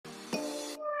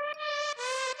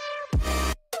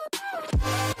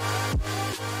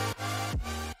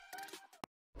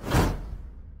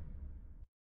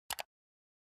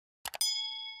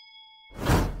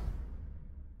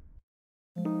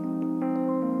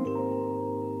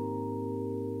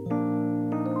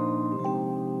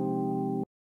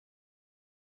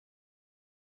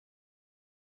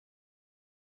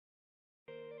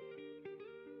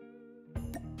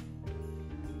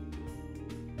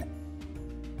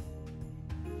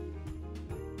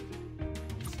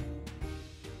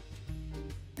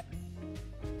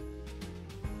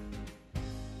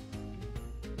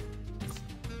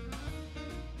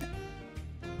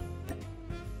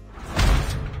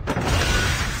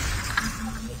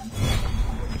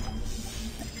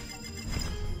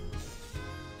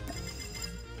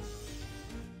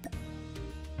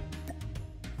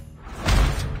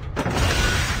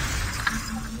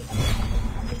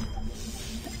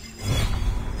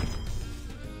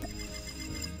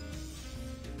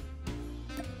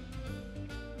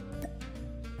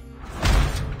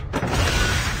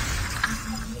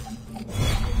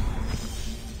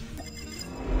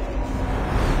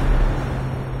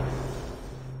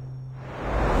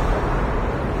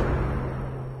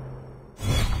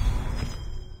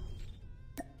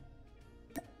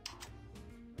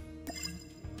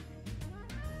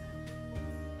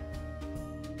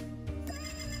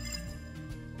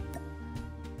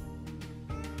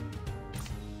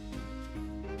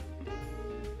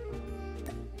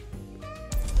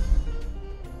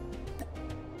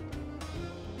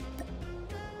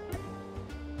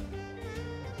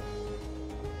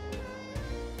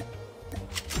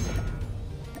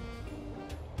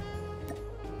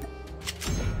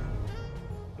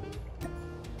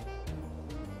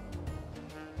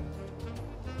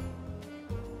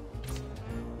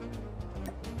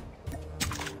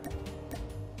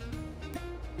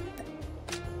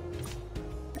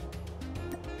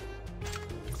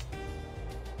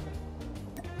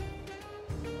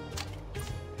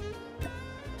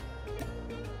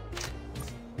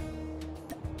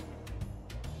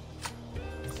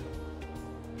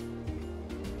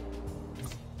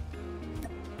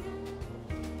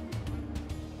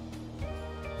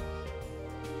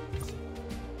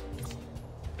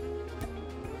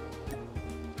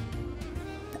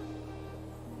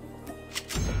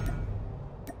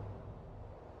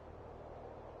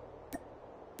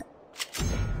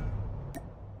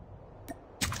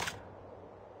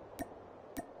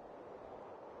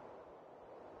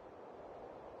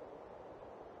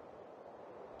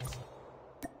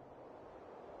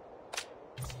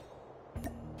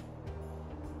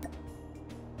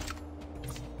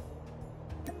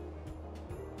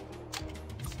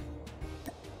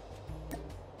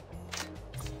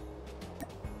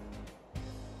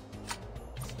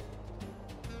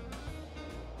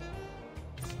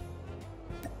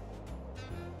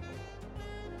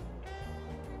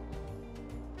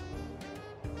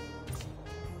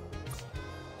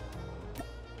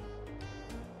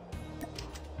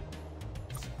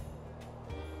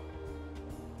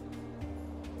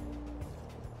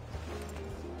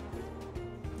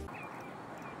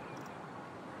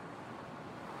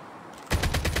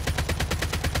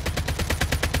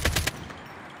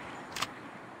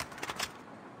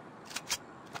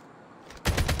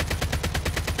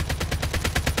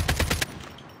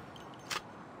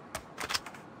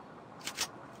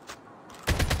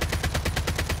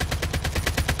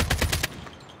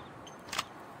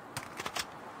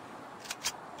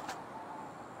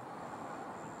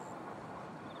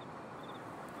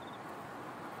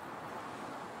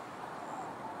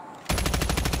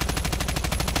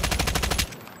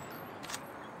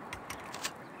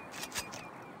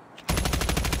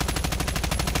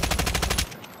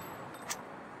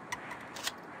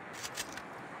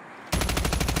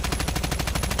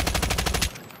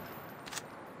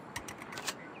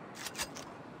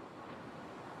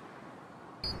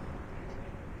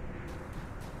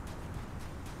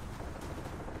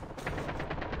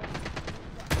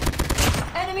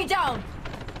Enemy down!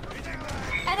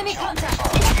 Enemy contact!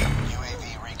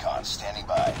 UAV recon standing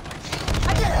by.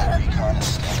 UAV recon is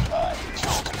standing by.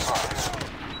 Kill confirmed.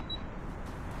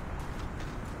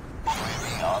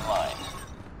 UAV online.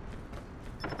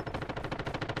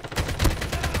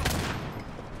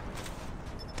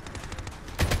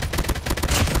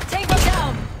 Tango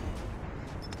down!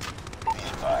 Be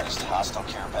advised, hostile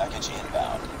care package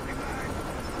inbound.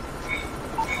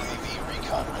 UAV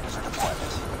recon ready for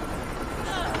deployment.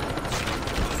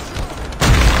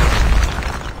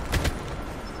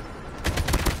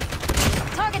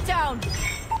 Target down!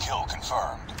 Kill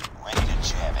confirmed. Ready to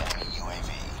jam enemy UAV.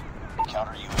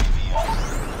 Counter UAV up.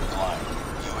 Blind.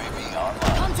 UAV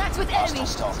online. Contact with enemy! Hostile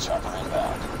stealth chopper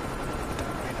inbound.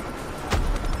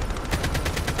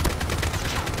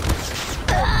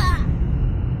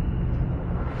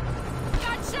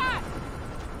 Got shot!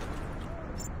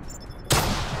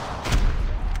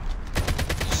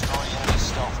 Destroy enemy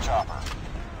stealth chopper.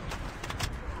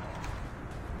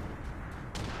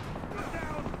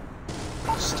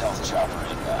 Stealth chopper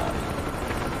inbound.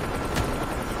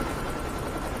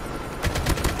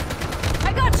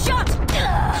 I got shot!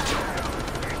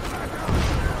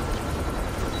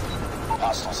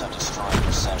 Hostiles have destroyed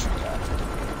your sentry gun.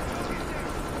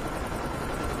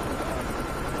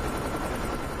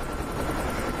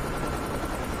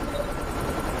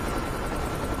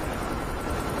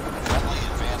 Friendly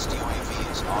advanced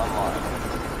UAV is online.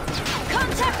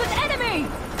 Contact with enemy!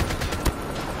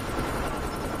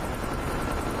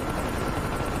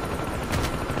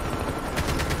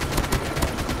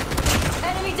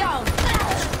 Enemy down!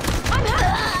 I'm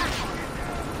hurt!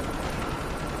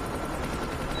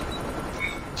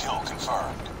 Kill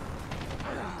confirmed.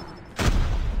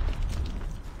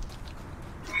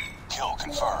 Kill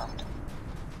confirmed.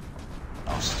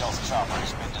 Our stealth chopper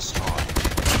has been destroyed.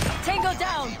 Tango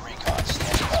down! UAV recon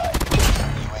standing by.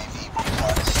 UAV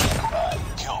recon is standing by.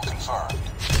 Kill confirmed.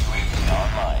 UAV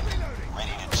online.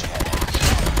 Ready to jam.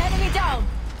 Enemy down!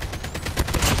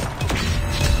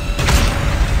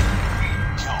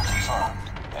 Kill confirmed.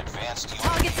 Advanced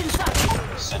Targets in UAV.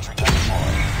 sight! Sentry gun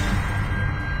deployed.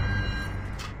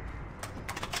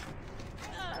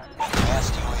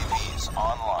 Advanced UAV is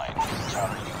online.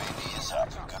 Counter UAV is up.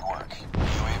 Good work.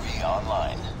 UAV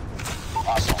online.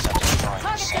 Hostiles have destroyed your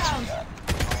Target sentry down. gun.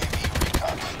 UAV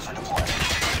recon ready for deployment.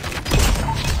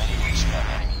 Ready to jam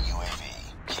enemy UAV.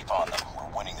 Keep on them.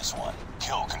 We're winning this one.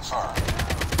 Kill confirmed.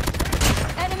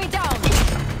 Enemy down!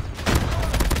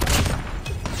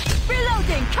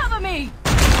 Reloading! Cover me!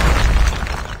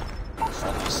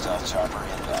 Friendly stealth chopper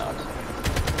inbound.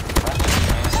 Friendly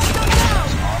advanced Tango UAV down!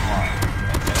 is online.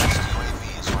 Advanced UAV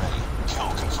is ready.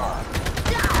 Kill confirmed.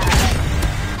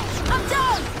 I'm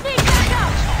down! Need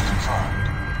backup! Kill confirmed.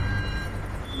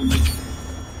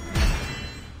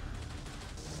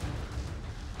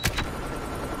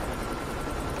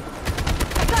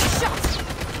 I got shot!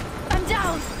 I'm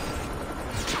down!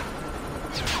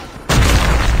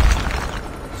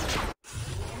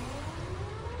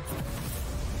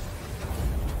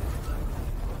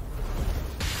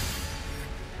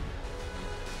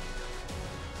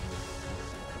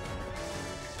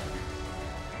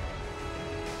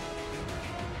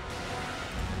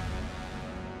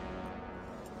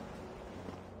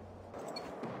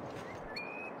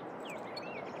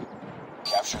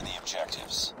 Capture the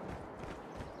objectives.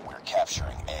 We're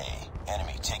capturing A.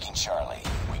 Enemy taking Charlie.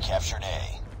 We captured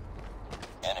A.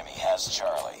 Enemy has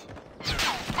Charlie.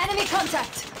 Enemy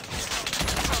contact!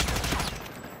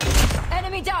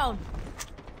 Enemy down!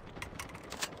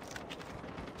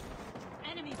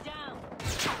 Enemy down!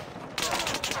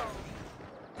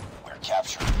 We're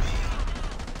capturing B.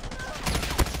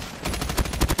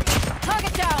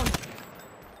 Target down!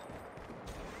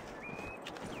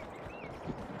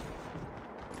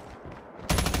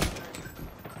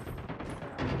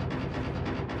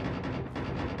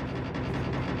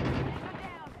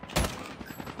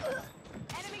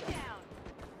 Enemy down!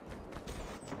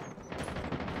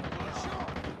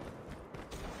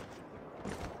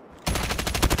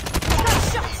 I got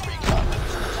shot! Recon ready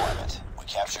for deployment. We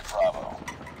captured Bravo.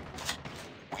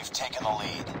 We've taken the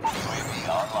lead. UAV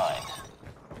online.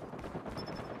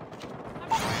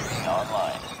 UAV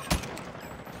online.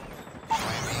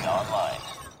 UAV online.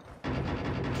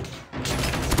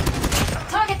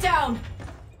 Target down!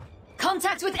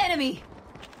 Contact with enemy!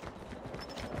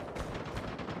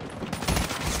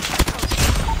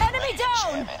 Enemy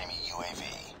down! Jam enemy UAV.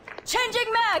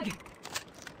 Changing mag!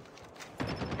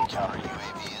 Counter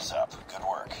UAV is up. Good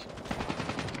work.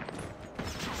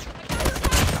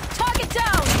 Target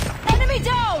down! Enemy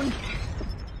down!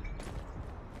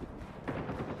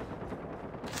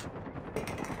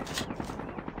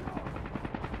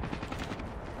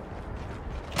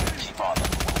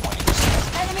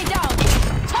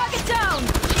 down!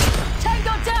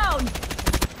 Tango down!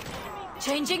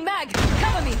 Changing mag!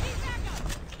 Cover me!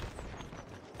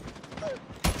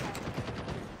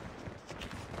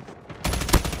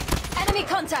 Enemy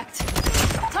contact!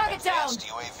 Target down! Advanced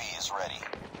UAV is ready.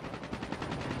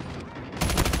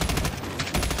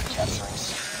 Capturing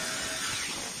C.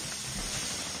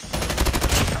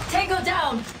 Tango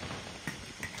down!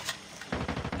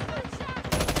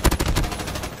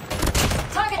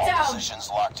 Target All down! positions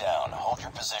locked down. Hold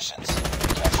your positions.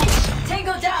 Capturing C.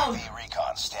 Tango down! UAV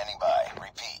recon standing by.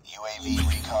 Repeat, UAV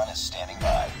recon is standing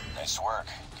by. Nice work.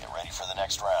 Get ready for the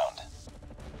next round.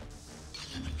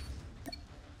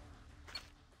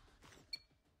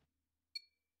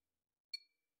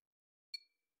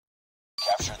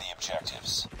 Capture the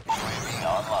objectives. UAV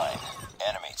online.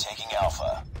 Enemy taking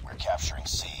Alpha. We're capturing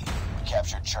C. We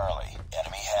captured Charlie.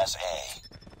 Enemy has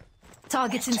A.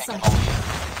 Targets in Taking sight. the lead.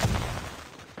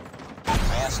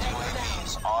 Advanced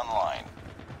UAVs online.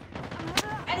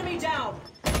 Enemy down!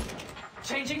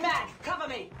 Changing mag! Cover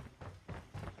me!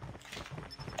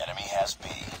 Enemy has B.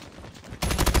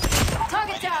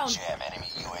 Target Ready down! to jam enemy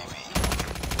UAV.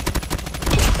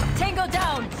 Tango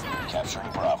down!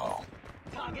 Capturing Bravo.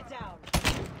 Target down!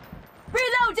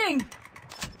 Reloading!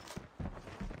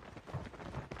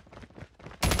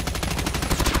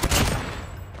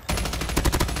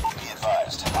 Be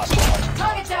advised, hostile hunter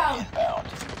Target down! inbound.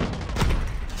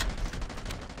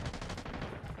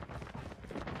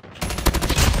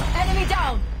 Enemy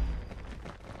down!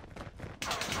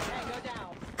 Tango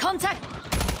down! Contact!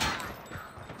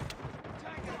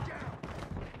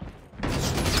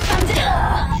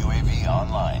 UAV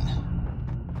online.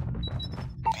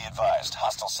 Be advised,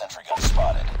 hostile sentry gun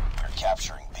spotted. We're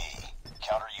capturing B.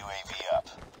 Counter UAV up.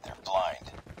 They're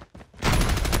blind.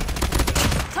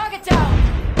 Target down!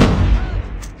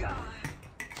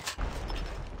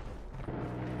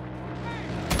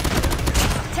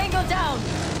 Tango down!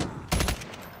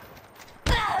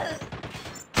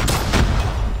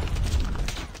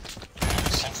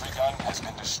 Sentry gun has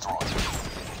been destroyed.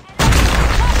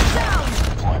 Target down!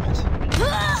 Deployment.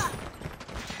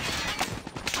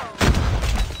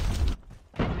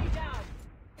 Enemy down!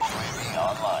 UAV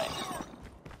online.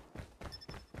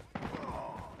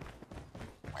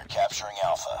 We're capturing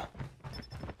Alpha.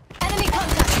 Enemy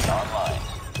contact! Online.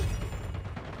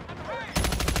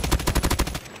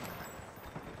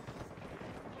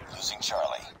 Losing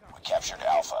Charlie. We captured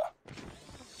Alpha.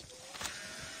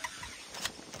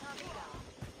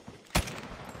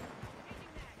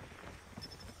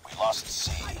 We lost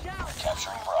C. We're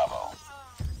capturing Bravo.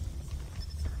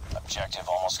 Objective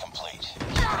almost complete.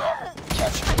 Keep it up.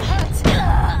 Capturing B.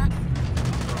 Hurt!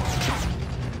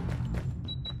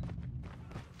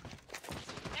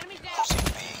 Enemy down! Losing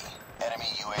B. Enemy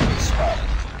UAV spotted.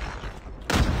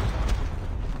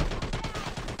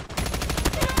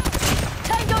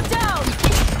 Tango down!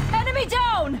 Enemy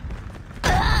down!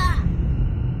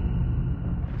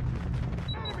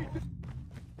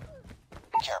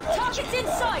 Care package Targets in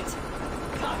inbound. sight!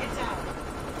 Target down!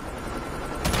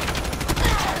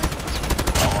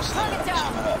 Almost there. Target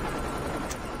down. Keep it up.